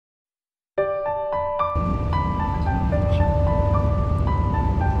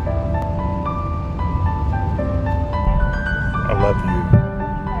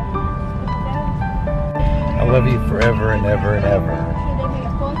love you forever and ever and ever.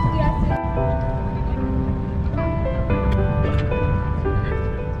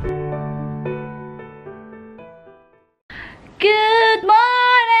 Good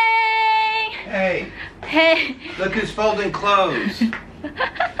morning! Hey! Hey! Look who's folding clothes.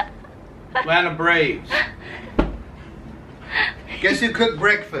 Atlanta Braves. Guess who cooked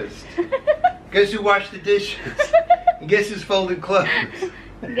breakfast? Guess who washed the dishes? And guess who's folding clothes?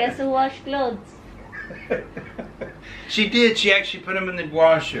 Guess who washed clothes? She did. She actually put them in the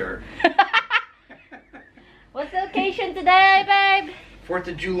washer. What's the occasion today, babe? 4th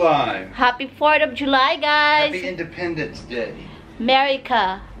of July. Happy 4th of July, guys. Happy Independence Day.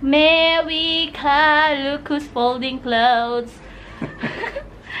 America. America. Look who's folding clothes.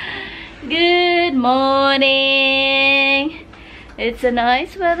 Good morning. It's a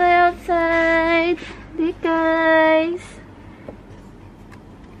nice weather outside. Look, guys.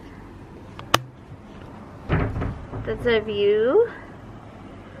 That's a view.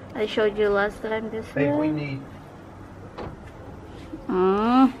 I showed you last time this Babe, one. we need...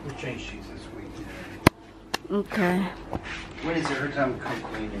 Mm. We'll change sheets this week. Okay. When is it her time to come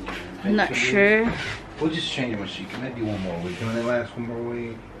clean again? I'm not sure. We'll just change them when she can. Maybe one more week. Can they last one more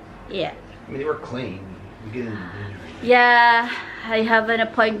week? Yeah. I mean, they were clean. We get in the dinner. Yeah, I have an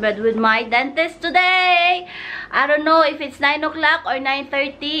appointment with my dentist today. I don't know if it's 9 o'clock or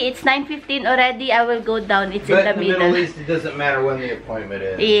 9:30. It's 9:15 already. I will go down. It's but in the middle. Middle East, it doesn't matter when the appointment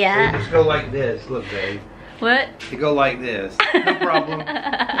is. Yeah. So you just go like this. Look, babe. What? You go like this. No problem.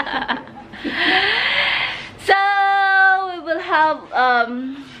 So we will have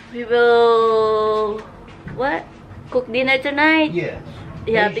what? Cook dinner tonight? Yes.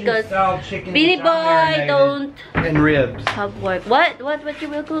 Yeah, Asian because style chicken Billy that's Boy unmarinated. don't And ribs. have work. What you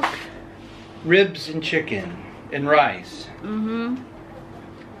will cook? Ribs and chicken and rice.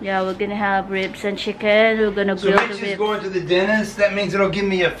 Yeah, we're gonna have ribs and chicken. We're gonna So grill the Mitch is ribs. going to the dentist. That means it'll give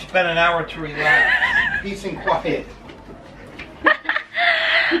me about an hour to relax. Peace and quiet.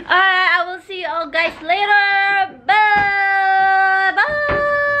 Alright, I will see you all guys later. Bye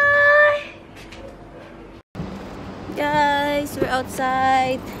bye. Guys, we're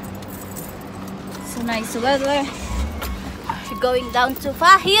outside. It's a nice weather. We're going down to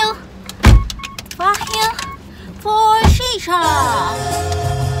Fahil for Shisha.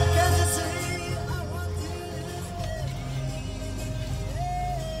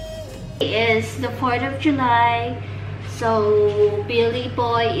 It is the 4th of July, so Billy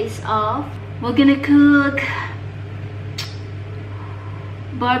Boy is off. We're gonna cook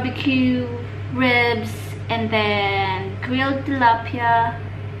barbecue ribs and then grilled tilapia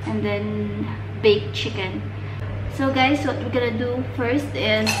and then baked chicken. So guys, what we're gonna do first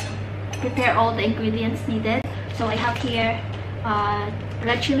is prepare all the ingredients needed. So I have here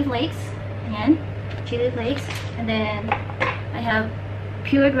red chili flakes, and chili flakes, and then I have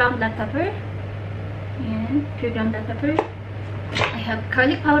pure ground black pepper, and pure ground black pepper. I have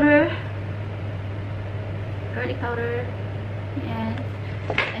garlic powder, and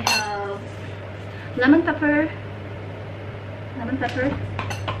I have lemon pepper,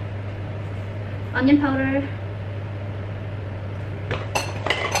 onion powder.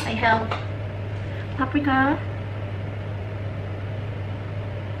 I have paprika.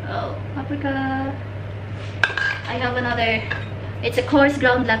 I have another. It's a coarse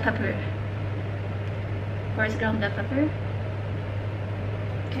ground black pepper.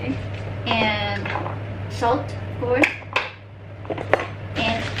 Okay, and salt, of course,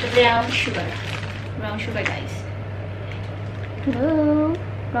 and brown sugar, guys. Hello,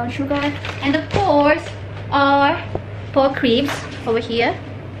 brown sugar, and of course our pork ribs over here.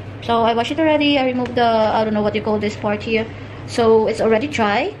 So I washed it already. I removed the, I don't know what you call this part here. So it's already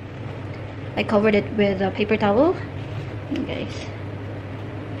dry. I covered it with a paper towel. Okay, guys.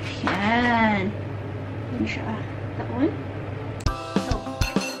 Yan. Yan siya. That one. So,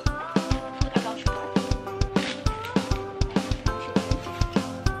 put our brown sugar.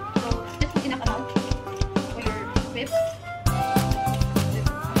 So, this is enough amount for your ribs.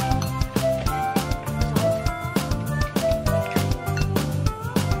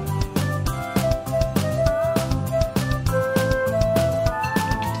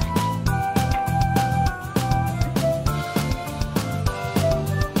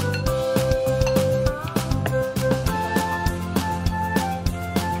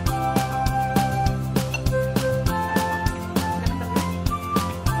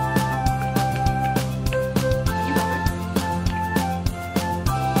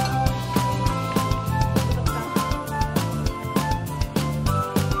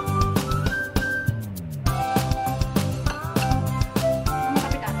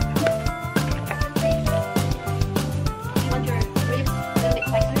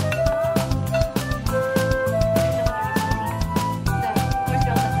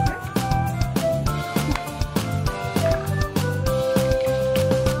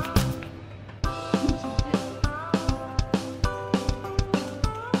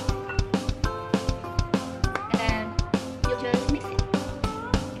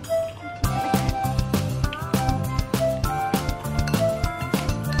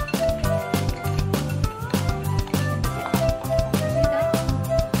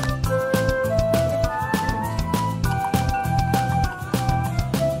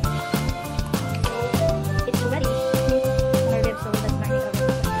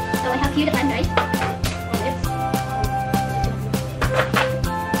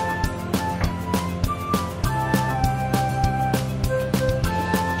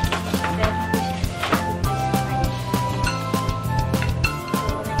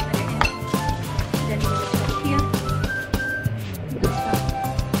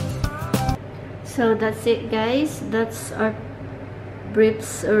 So that's it, guys. That's our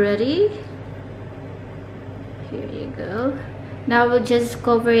brips already. Here you go. Now we'll just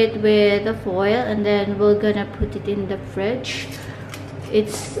cover it with the foil and then we're gonna put it in the fridge.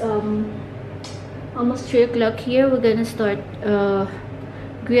 It's almost 3 o'clock here. We're gonna start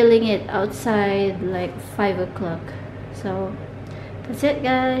grilling it outside like 5 o'clock. So that's it,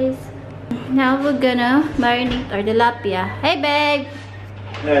 guys. Now we're gonna marinate our tilapia. Hey, babe!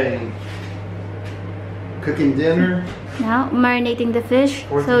 Hey. Cooking dinner. Now marinating the fish.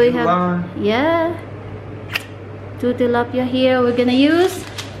 So we have, yeah, 2 tilapia here. We're gonna use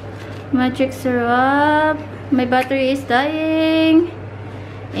magic syrup. My battery is dying.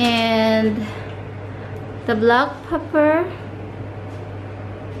 And the black pepper.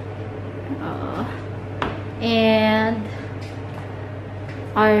 And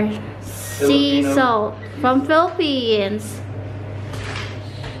our sea salt from Philippines.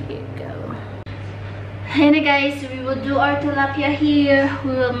 Here you go. And guys, we will do our tilapia here.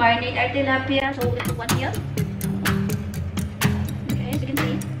 We will marinate our tilapia. So we'll put one here. Okay, as you can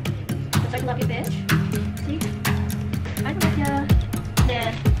see, that's our tilapia fish. See? Our tilapia.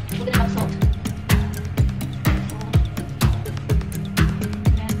 Then we're gonna have salt.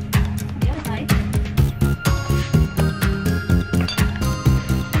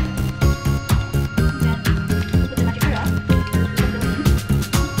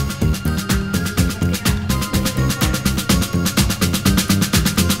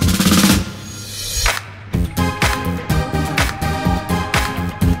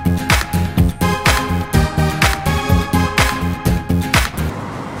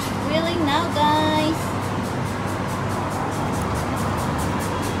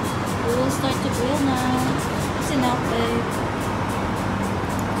 Start to grill now. It's enough, babe.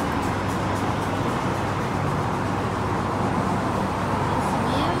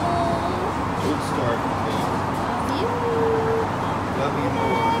 Good start. Love you. Love you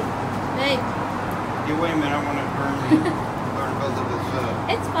more. Babe. Yeah, wait a minute. I want to burn both of us up.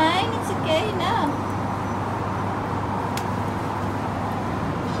 It's fine. It's okay now.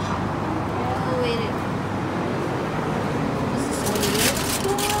 Oh, wait. This is a little.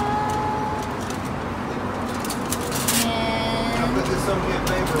 Put this on your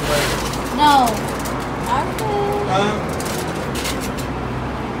favorite way. No. Okay.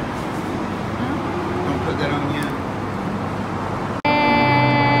 Don't put that on yet.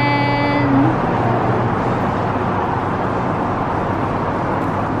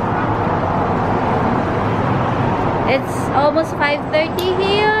 It's almost 5:30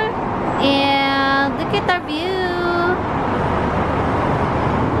 here, and look at our view.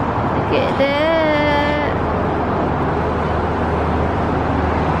 Look at that.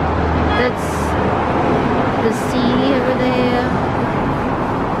 That's the sea over there.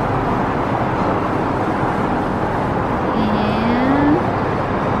 And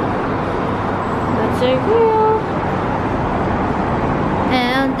that's our grill.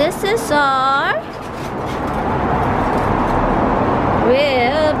 And this is our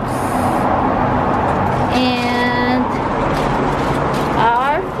ribs and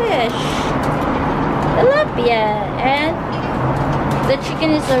our fish, tilapia, and the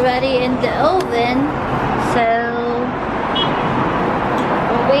chicken is already in the oven, so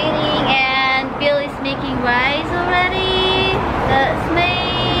we're waiting, and Bill is making rice already. That's me.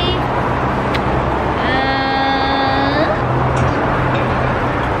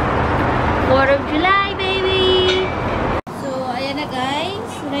 4th of July, baby! So, ayan na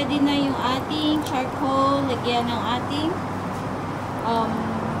guys. Ready na yung ating charcoal. Lagyan ng ating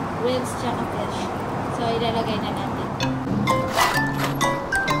ribs tsaka fish. So, ilalagay na natin.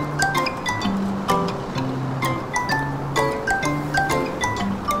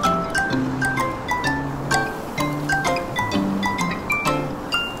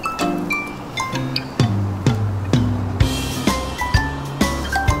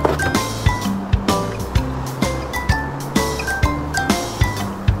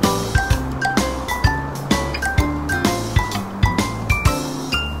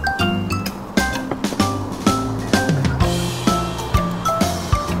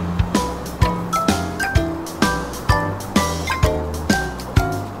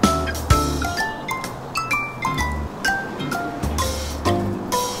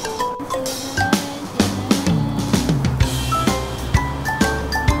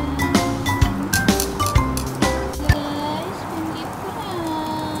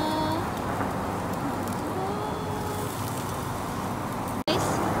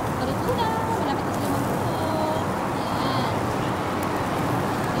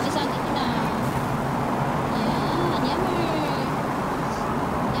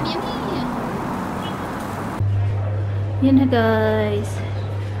 Yan na guys.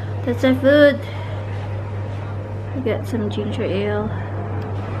 That's our food. We got some ginger ale.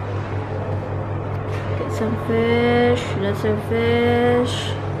 Get some fish. That's our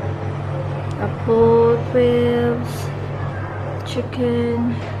fish. A pork ribs.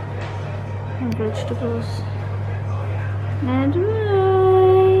 Chicken. And vegetables. And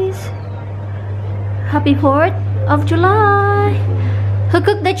rice. Happy 4th of July. Who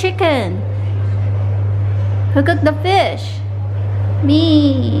cooked the chicken? Who cooked the fish?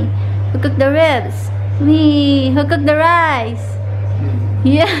 Me. Who cooked the ribs? Me. Who cooked the rice?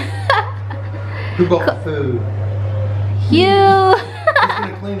 Yeah. Who bought the food? You. Who's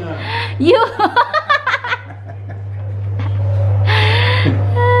gonna clean up? You.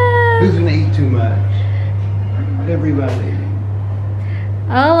 Who's gonna eat too much? Everybody.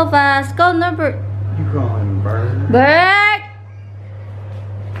 All of us. Call number. You call him Bird? Bird.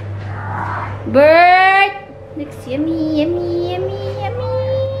 Bird. Looks yummy, yummy, yummy, yummy.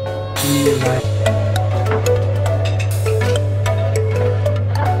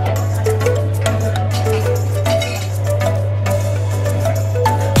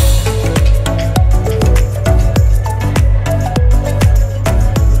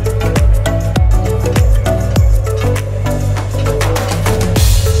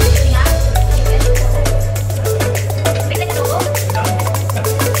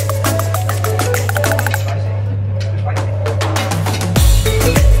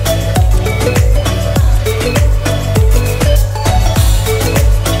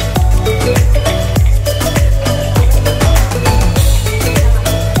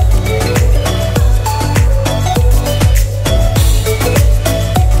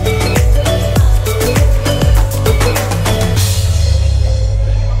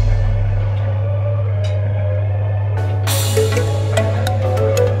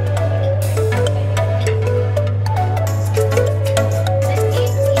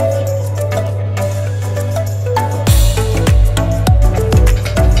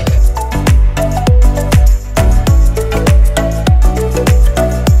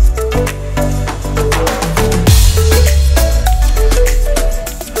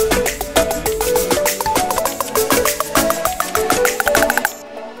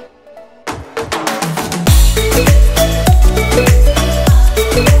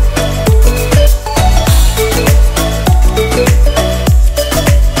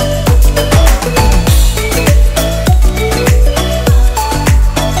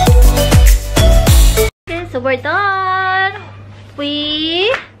 So we're done.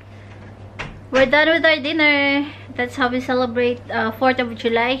 We're done with our dinner. That's how we celebrate 4th of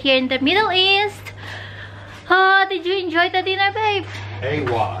July here in the Middle East. Did you enjoy the dinner, babe?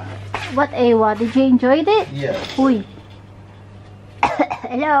 AWA. What AWA? Did you enjoy it? Yes. Uy.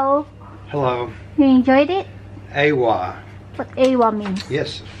 Hello. Hello. You enjoyed it? AWA. What AWA means?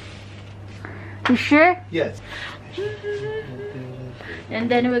 Yes. You sure? Yes. And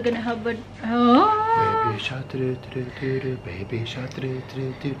then we're gonna have a Baby shark, do do do do, baby shark, do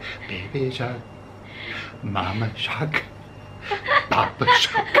do do, baby shark, mama shark, papa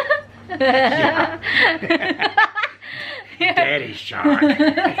shark, yeah. Daddy shark.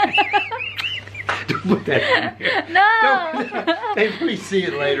 Don't put that in here. No. Don't, they may see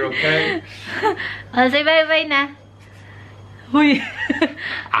it later, okay? Say bye bye na. Uy.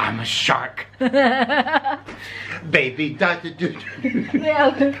 I'm a shark. Baby da do do do.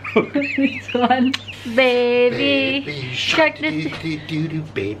 This one. Baby shark do do do do,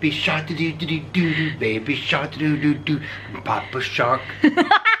 baby shark do do do do, baby shark do do do, papa shark.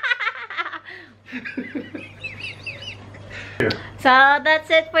 So that's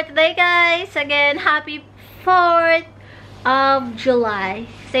it for today, guys. Again, happy 4th of July.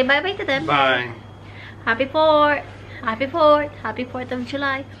 Say bye bye to them. Bye. Happy 4th. Happy 4th. Happy 4th of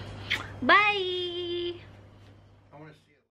July. Bye.